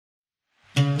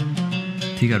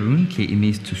Tigarun que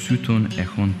imis tusuton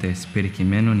echontes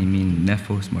perikimenon imin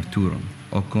nephos marturon,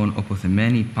 okon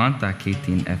opothemeni panta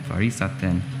ketin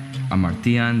epharisaten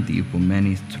amartian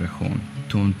diupomenis trechon,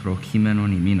 ton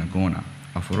prokimenon imin agona,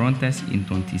 aphorontes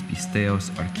intontis pisteos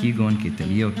archigon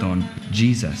ketelioton,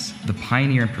 Jesus, the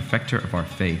pioneer and perfecter of our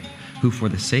faith, who for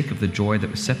the sake of the joy that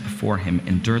was set before him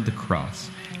endured the cross,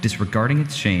 disregarding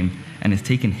its shame, and has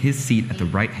taken his seat at the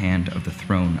right hand of the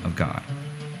throne of God.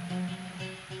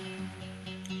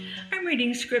 I'm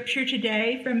reading scripture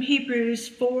today from Hebrews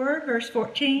 4, verse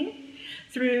 14,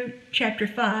 through chapter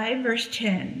 5, verse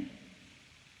 10.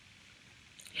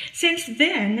 Since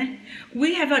then,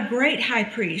 we have a great high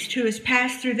priest who has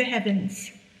passed through the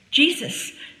heavens,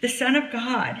 Jesus, the Son of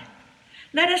God.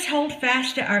 Let us hold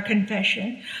fast to our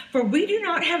confession, for we do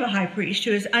not have a high priest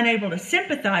who is unable to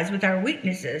sympathize with our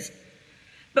weaknesses,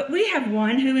 but we have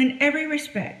one who in every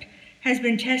respect has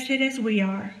been tested as we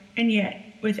are, and yet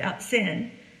without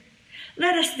sin.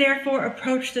 Let us therefore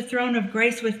approach the throne of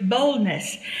grace with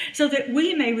boldness, so that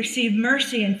we may receive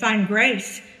mercy and find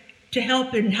grace to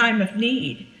help in time of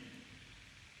need.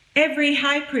 Every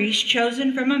high priest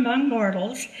chosen from among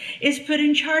mortals is put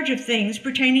in charge of things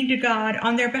pertaining to God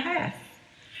on their behalf,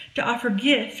 to offer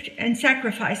gift and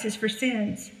sacrifices for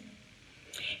sins.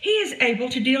 He is able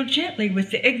to deal gently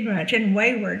with the ignorant and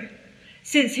wayward,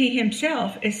 since he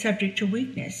himself is subject to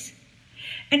weakness.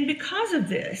 And because of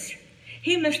this,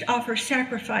 he must offer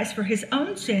sacrifice for his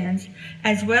own sins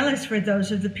as well as for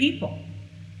those of the people.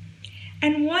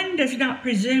 And one does not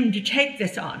presume to take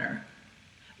this honor,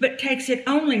 but takes it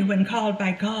only when called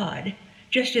by God,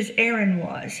 just as Aaron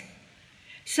was.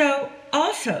 So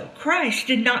also Christ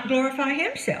did not glorify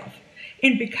himself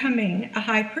in becoming a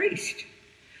high priest,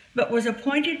 but was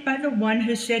appointed by the one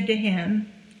who said to him,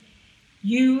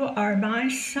 "You are my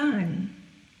son.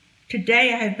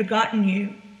 Today I have begotten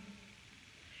you."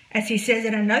 As he says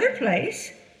in another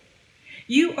place,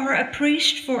 "You are a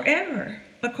priest forever,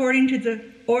 according to the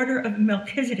order of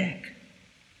Melchizedek."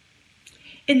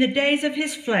 In the days of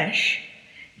his flesh,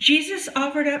 Jesus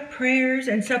offered up prayers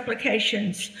and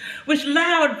supplications with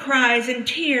loud cries and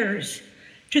tears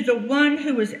to the one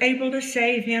who was able to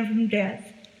save him from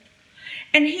death.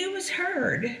 And he was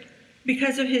heard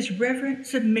because of his reverent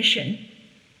submission.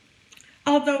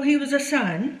 Although he was a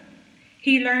son,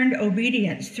 he learned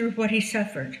obedience through what he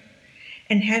suffered.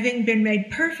 And having been made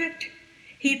perfect,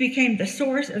 he became the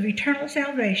source of eternal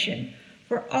salvation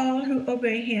for all who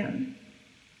obey him,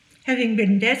 having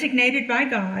been designated by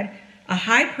God a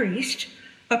high priest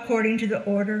according to the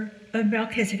order of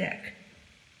Melchizedek.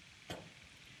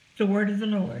 The word of the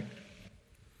Lord.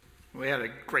 We had a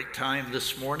great time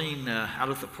this morning out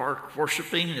at the park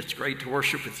worshiping. It's great to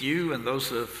worship with you and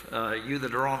those of you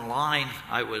that are online.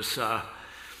 I was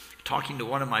talking to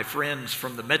one of my friends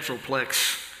from the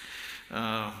Metroplex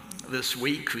this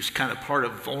week who's kind of part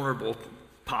of vulnerable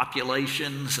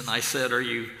populations, and I said, are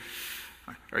you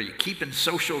keeping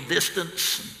social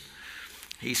distance?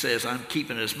 He says, I'm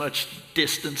keeping as much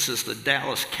distance as the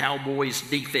Dallas Cowboys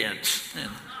defense.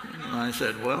 And I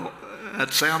said, well,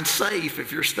 that sounds safe.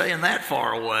 If you're staying that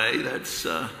far away,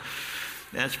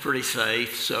 that's pretty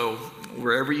safe. So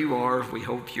wherever you are, we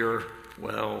hope you're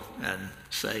well and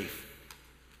safe.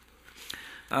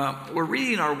 We're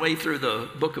reading our way through the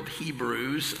book of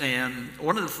Hebrews, and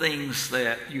one of the things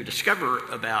that you discover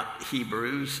about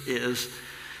Hebrews is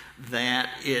that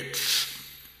it's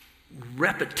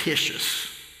repetitious.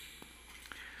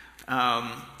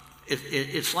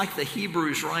 It's like the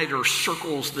Hebrews writer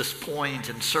circles this point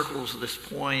and circles this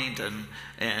point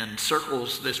and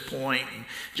circles this point. And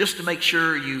just to make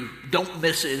sure you don't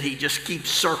miss it, he just keeps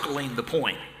circling the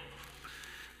point.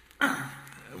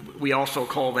 We also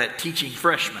call that teaching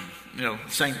freshmen. You know,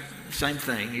 same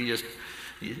thing. You just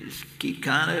keep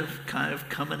kind of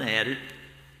coming at it.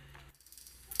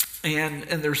 And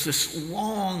there's this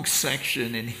long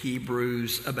section in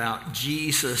Hebrews about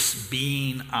Jesus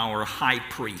being our high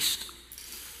priest.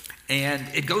 And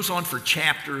it goes on for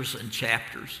chapters and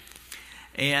chapters.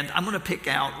 And I'm going to pick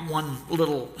out one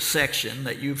little section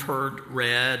that you've heard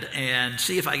read and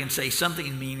see if I can say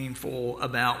something meaningful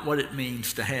about what it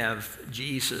means to have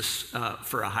Jesus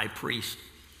for a high priest.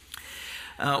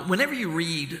 Whenever you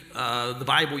read the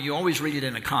Bible, you always read it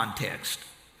in a context.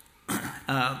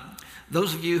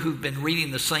 Those of you who've been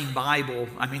reading the same Bible,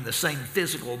 the same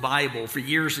physical Bible for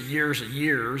years and years and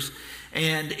years,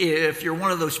 and if you're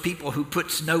one of those people who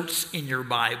puts notes in your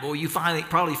Bible, you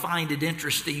probably find it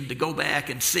interesting to go back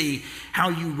and see how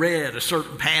you read a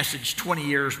certain passage 20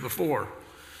 years before.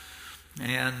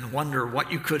 and wonder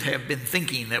what you could have been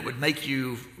thinking that would make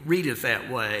you read it that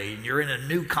way. And you're in a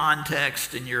new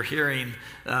context and you're hearing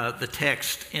the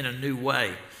text in a new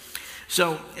way.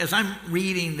 So as I'm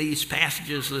reading these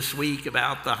passages this week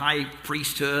about the high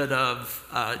priesthood of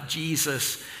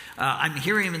Jesus, I'm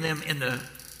hearing them in the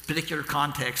particular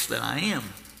context that I am.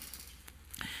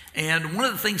 And one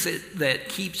of the things that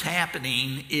keeps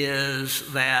happening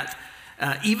is that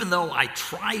even though I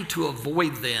try to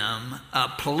avoid them,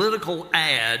 political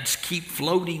ads keep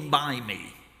floating by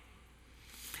me.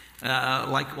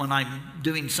 Like when I'm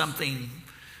doing something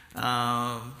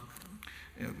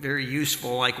very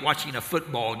useful, like watching a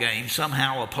football game,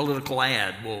 somehow a political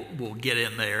ad will get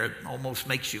in there. It almost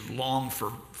makes you long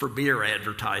for beer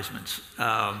advertisements.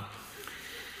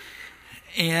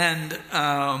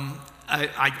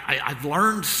 I've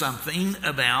learned something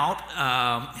about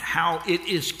how it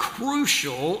is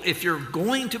crucial, if you're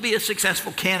going to be a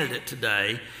successful candidate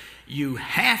today, you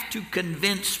have to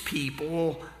convince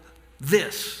people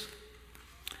this: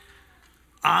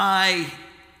 I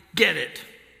get it.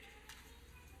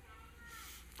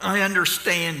 I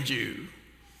understand you.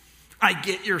 I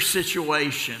get your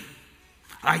situation.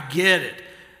 I get it.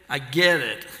 I get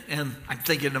it. And I'm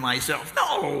thinking to myself,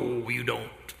 no, you don't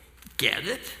get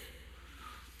it.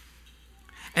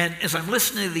 And as I'm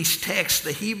listening to these texts,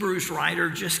 the Hebrews writer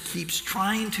just keeps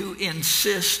trying to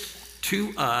insist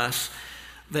to us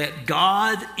that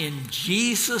God in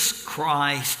Jesus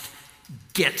Christ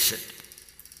gets it.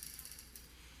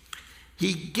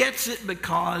 He gets it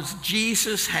because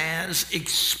Jesus has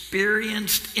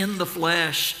experienced in the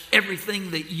flesh everything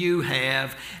that you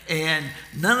have, and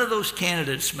none of those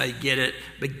candidates may get it,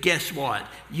 but guess what?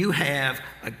 You have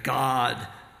a God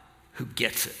who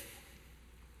gets it.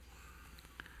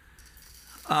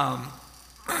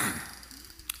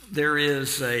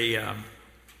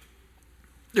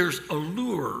 There's a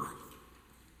lure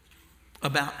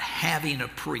about having a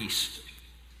priest.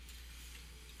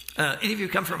 Any of you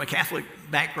come from a Catholic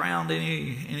background? Do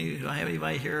I have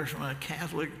anybody here from a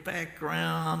Catholic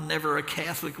background? Never a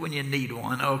Catholic when you need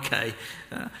one. Okay.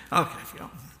 Okay.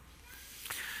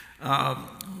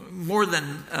 More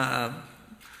than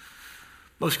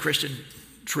most Christian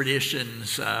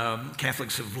traditions,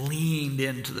 Catholics have leaned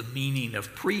into the meaning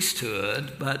of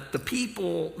priesthood, but the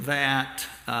people that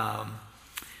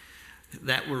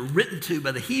were written to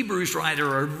by the Hebrews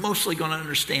writer are mostly going to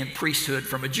understand priesthood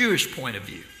from a Jewish point of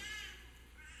view.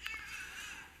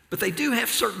 But they do have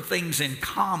certain things in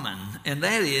common, and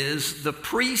that is the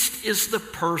priest is the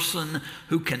person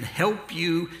who can help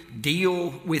you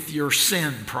deal with your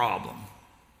sin problem.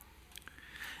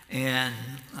 And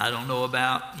I don't know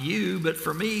about you, but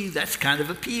for me, that's kind of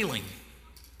appealing.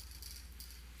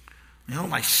 You know,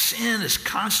 my sin is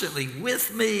constantly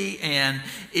with me, and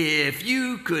if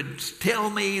you could tell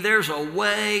me there's a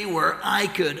way where I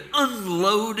could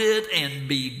unload it and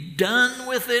be done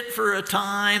with it for a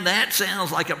time, that sounds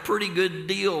like a pretty good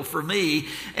deal for me.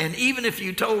 And even if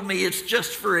you told me it's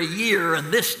just for a year,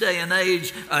 in this day and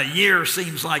age, a year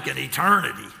seems like an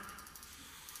eternity.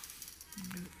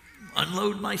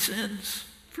 Unload my sins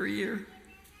for a year?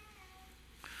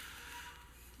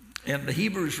 And the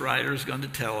Hebrews writer is going to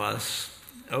tell us,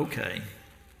 okay,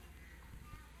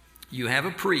 you have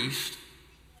a priest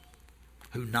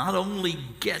who not only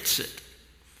gets it,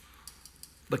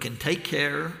 but can take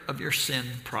care of your sin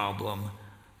problem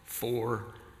forever.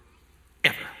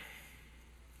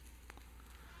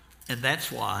 And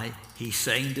that's why he's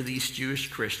saying to these Jewish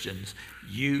Christians,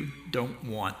 you don't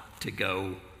want to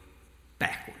go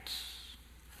backwards.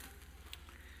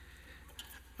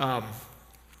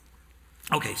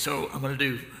 Okay, so I'm going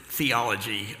to do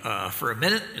theology for a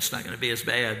minute. It's not going to be as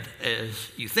bad as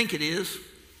you think it is.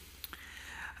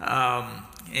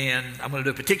 And I'm going to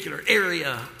do a particular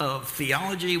area of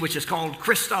theology, which is called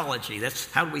Christology. That's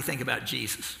how do we think about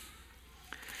Jesus.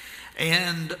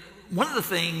 And one of the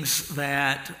things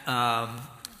that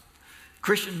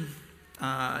Christian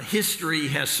history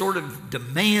has sort of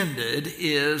demanded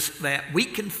is that we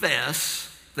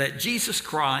confess that Jesus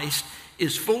Christ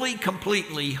is fully,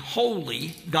 completely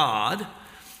holy God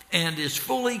and is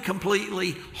fully,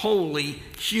 completely holy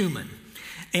human.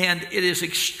 And it is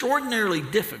extraordinarily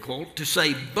difficult to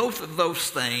say both of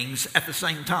those things at the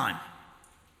same time.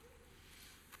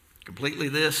 Completely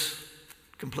this,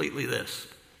 completely this.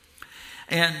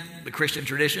 And the Christian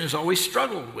tradition has always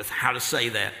struggled with how to say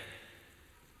that.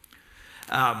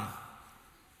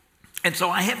 And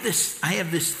so I have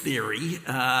this theory.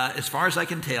 As far as I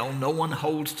can tell, no one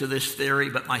holds to this theory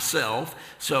but myself.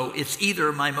 So it's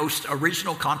either my most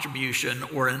original contribution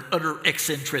or an utter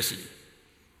eccentricity.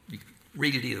 You can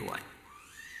read it either way.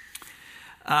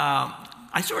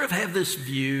 I sort of have this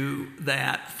view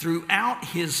that throughout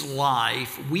his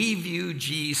life, we view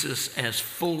Jesus as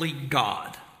fully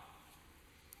God.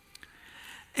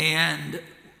 And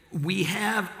we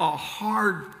have a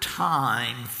hard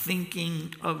time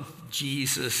thinking of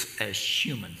Jesus as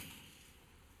human.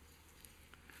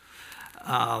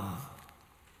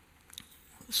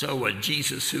 So a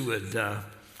Jesus who would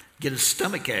get a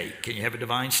stomach ache. Can you have a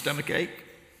divine stomach ache?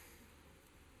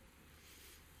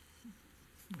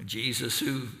 A Jesus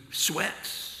who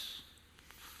sweats.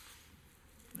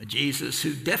 A Jesus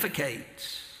who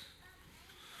defecates.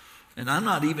 And I'm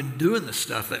not even doing the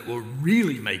stuff that will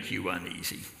really make you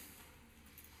uneasy.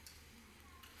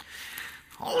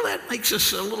 All of that makes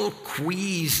us a little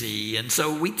queasy, and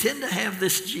so we tend to have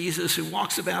this Jesus who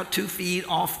walks about 2 feet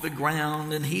off the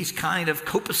ground, and he's kind of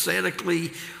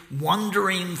copacetically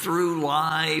wandering through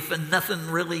life, and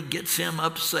nothing really gets him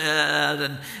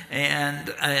upset, and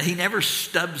he never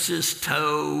stubs his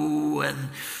toe,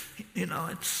 and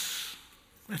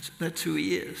that's who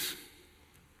he is.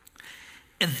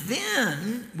 And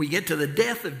then we get to the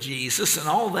death of Jesus, and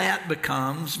all that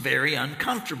becomes very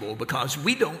uncomfortable because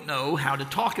we don't know how to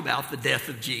talk about the death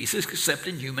of Jesus except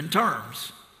in human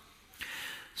terms.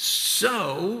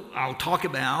 So I'll talk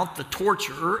about the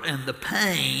torture and the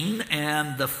pain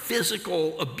and the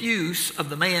physical abuse of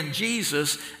the man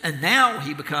Jesus, and now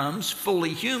he becomes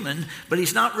fully human, but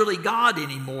he's not really God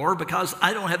anymore because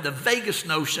I don't have the vaguest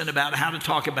notion about how to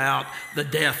talk about the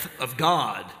death of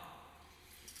God.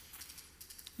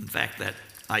 In fact, that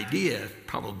idea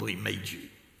probably made you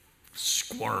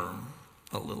squirm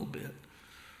a little bit.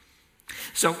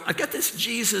 So I've got this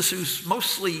Jesus who's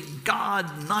mostly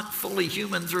God, not fully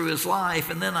human through his life,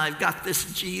 and then I've got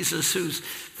this Jesus who's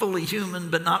fully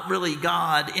human but not really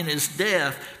God in his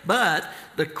death. But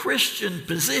the Christian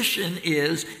position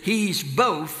is he's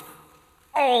both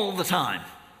all the time.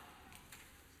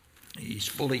 He's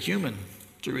fully human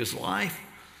through his life.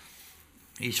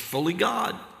 He's fully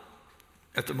God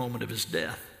at the moment of his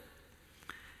death.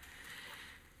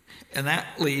 And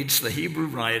that leads the Hebrew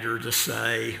writer to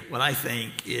say what I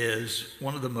think is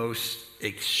one of the most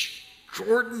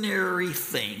extraordinary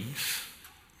things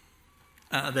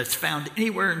that's found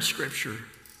anywhere in Scripture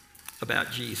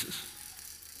about Jesus.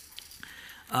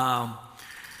 I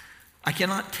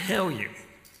cannot tell you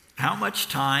how much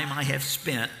time I have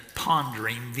spent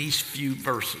pondering these few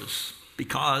verses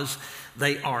because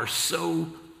they are so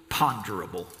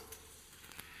ponderable.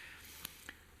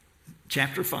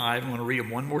 Chapter 5, I'm going to read them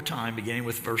one more time, beginning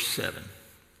with verse 7.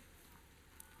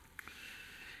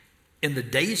 In the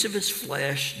days of his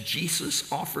flesh, Jesus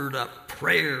offered up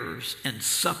prayers and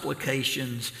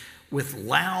supplications with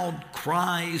loud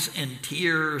cries and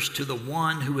tears to the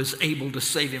one who was able to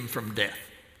save him from death.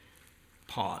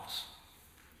 Pause.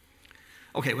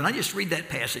 Okay, when I just read that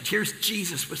passage, here's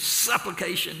Jesus with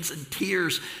supplications and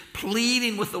tears,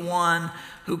 pleading with the one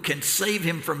who can save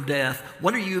him from death.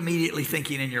 What are you immediately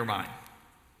thinking in your mind?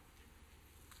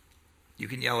 You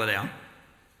can yell it out.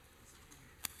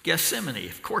 Gethsemane,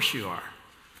 of course you are.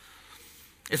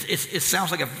 It sounds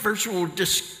like a virtual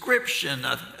description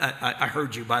of, I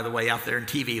heard you, by the way, out there in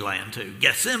TV land too.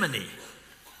 Gethsemane.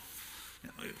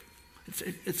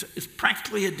 It's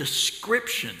practically a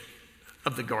description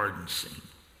of the garden scene.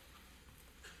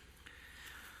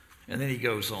 And then he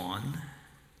goes on.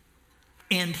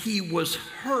 And he was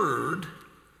heard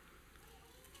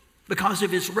because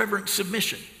of his reverent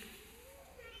submission.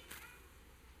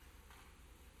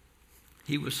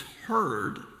 He was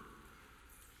heard.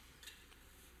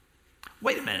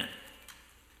 Wait a minute.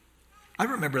 I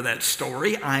remember that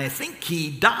story. I think he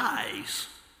dies.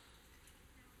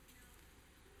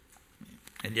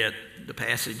 And yet the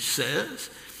passage says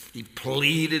he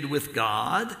pleaded with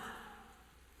God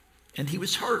and he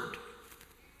was heard.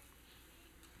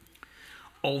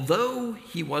 Although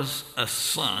he was a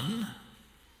son,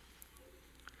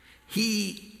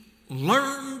 he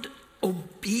learned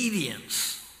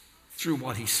obedience through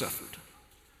what he suffered.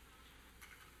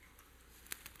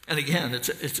 And again,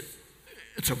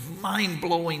 it's a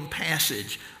mind-blowing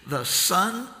passage. The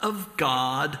Son of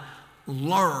God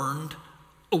learned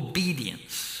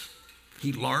obedience.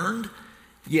 He learned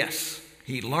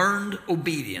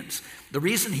obedience. The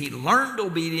reason he learned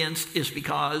obedience is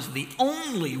because the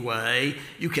only way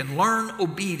you can learn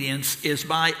obedience is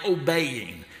by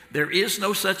obeying. There is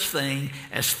no such thing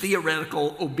as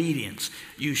theoretical obedience.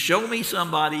 You show me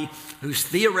somebody who's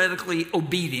theoretically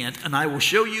obedient, and I will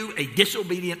show you a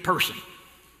disobedient person.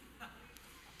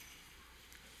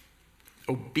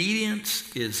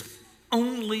 Obedience is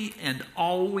only and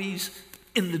always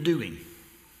in the doing.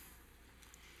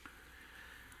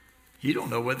 You don't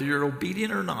know whether you're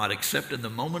obedient or not, except in the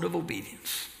moment of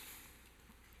obedience.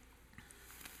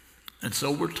 And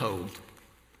so we're told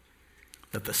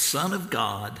that the Son of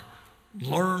God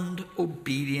learned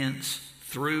obedience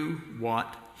through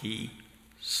what he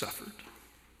suffered.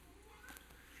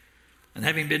 And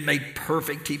having been made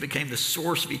perfect, he became the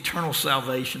source of eternal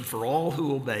salvation for all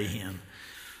who obey him,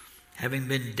 having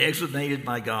been designated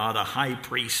by God a high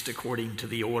priest according to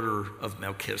the order of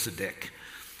Melchizedek.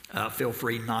 Feel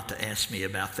free not to ask me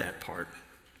about that part.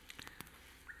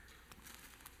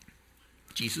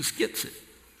 Jesus gets it.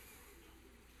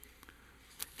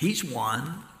 He's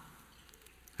one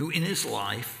who in his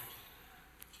life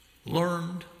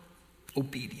learned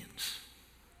obedience.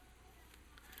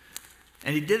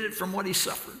 And he did it from what he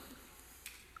suffered.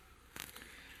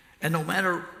 And no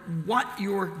matter what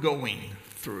you're going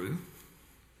through,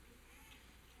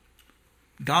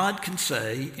 God can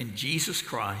say in Jesus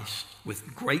Christ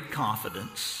with great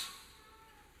confidence,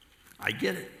 I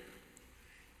get it.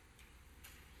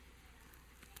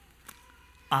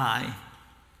 I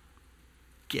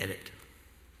get it.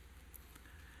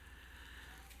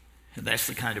 And that's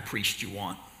the kind of priest you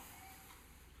want.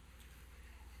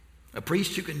 A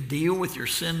priest who can deal with your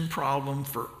sin problem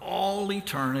for all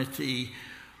eternity,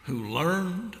 who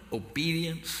learned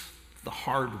obedience the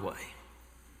hard way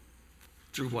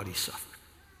through what he suffered.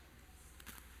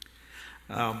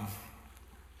 I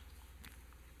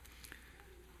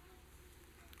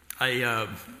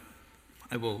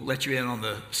will let you in on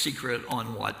the secret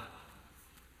on what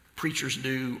preachers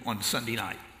do on Sunday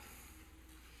night.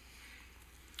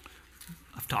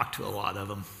 I've talked to a lot of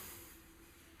them.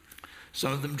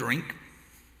 Some of them drink.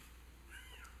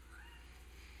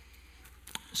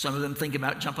 Some of them think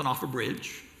about jumping off a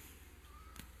bridge.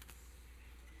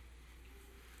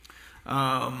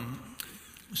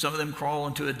 Some of them crawl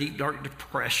into a deep, dark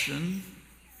depression.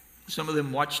 Some of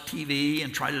them watch TV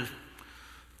and try to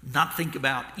not think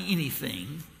about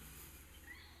anything.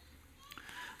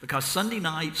 Because Sunday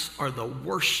nights are the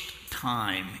worst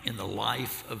time in the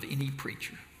life of any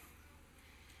preacher.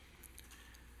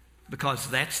 Because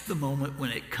that's the moment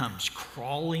when it comes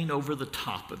crawling over the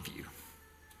top of you.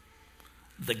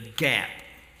 The gap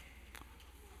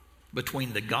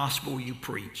between the gospel you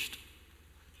preached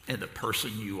and the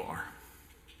person you are.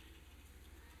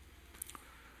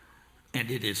 And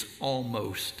it is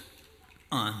almost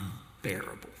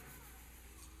unbearable.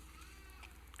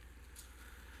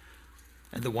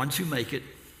 And the ones who make it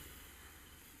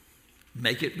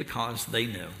because they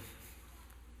know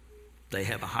they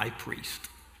have a high priest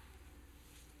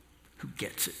who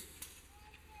gets it,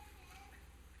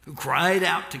 who cried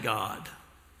out to God,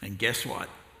 and guess what?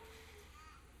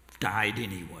 Died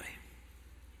anyway.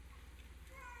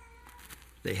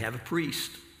 They have a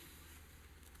priest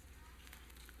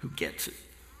who gets it.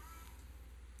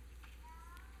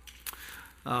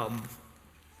 One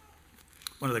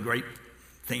of the great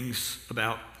things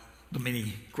about the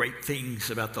many great things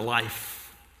about the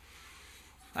life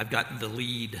I've gotten to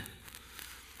lead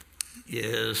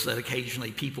is that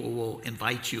occasionally people will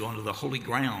invite you onto the holy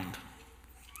ground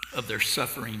of their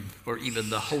suffering or even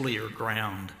the holier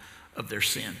ground of their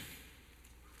sin.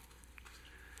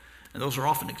 And those are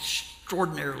often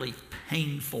extraordinarily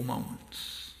painful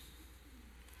moments.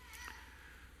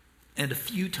 And a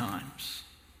few times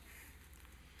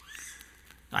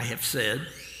I have said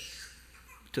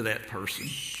to that person,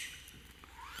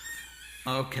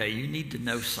 okay, you need to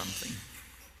know something.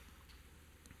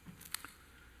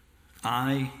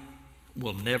 I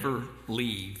will never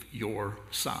leave your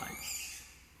side.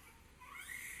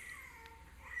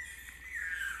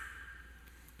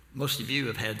 Most of you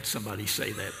have had somebody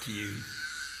say that to you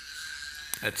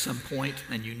at some point,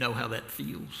 and you know how that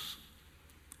feels.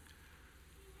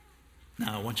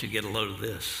 Now, I want you to get a load of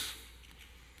this.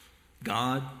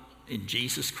 God, in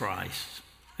Jesus Christ,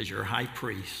 as your high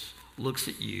priest, looks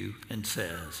at you and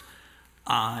says,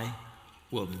 I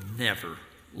will never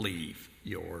leave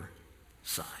your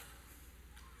side.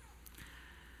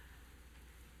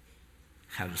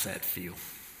 How does that feel?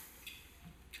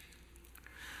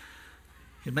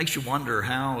 It makes you wonder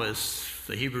how, as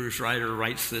the Hebrews writer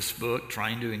writes this book,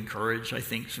 trying to encourage, I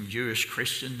think, some Jewish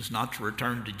Christians not to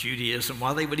return to Judaism,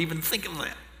 why they would even think of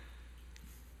that.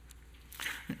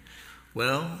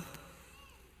 Well,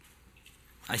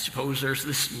 I suppose there's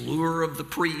this lure of the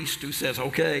priest who says,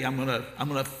 okay, I'm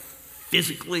gonna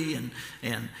physically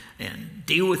and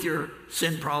deal with your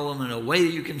sin problem in a way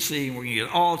that you can see, and we're going to get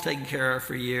it all taken care of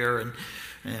for a year.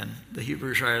 And the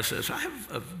Hebrews writer says, I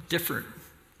have a different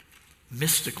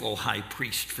mystical high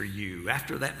priest for you.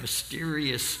 After that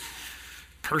mysterious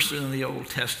person in the Old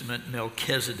Testament,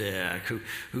 Melchizedek,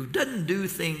 who doesn't do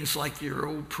things like your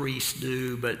old priests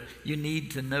do, but you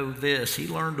need to know this. He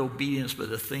learned obedience by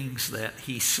the things that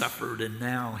he suffered, and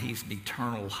now he's an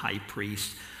eternal high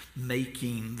priest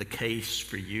making the case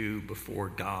for you before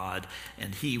God,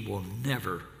 and he will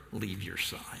never leave your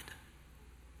side.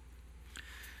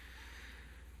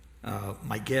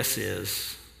 My guess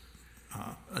is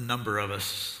a number of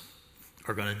us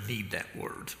are going to need that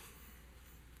word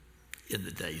in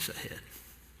the days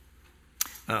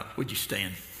ahead. Would you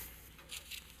stand?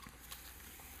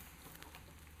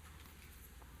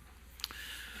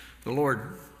 The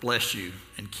Lord bless you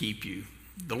and keep you.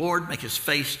 The Lord make his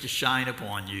face to shine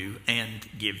upon you and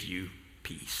give you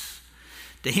peace.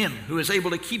 To him who is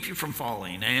able to keep you from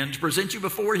falling and to present you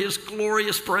before his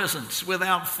glorious presence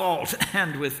without fault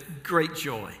and with great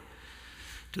joy.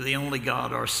 To the only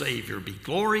God, our Savior, be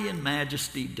glory and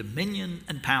majesty, dominion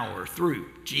and power through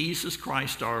Jesus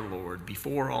Christ our Lord,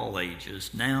 before all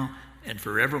ages, now and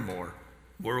forevermore,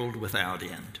 world without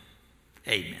end.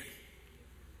 Amen.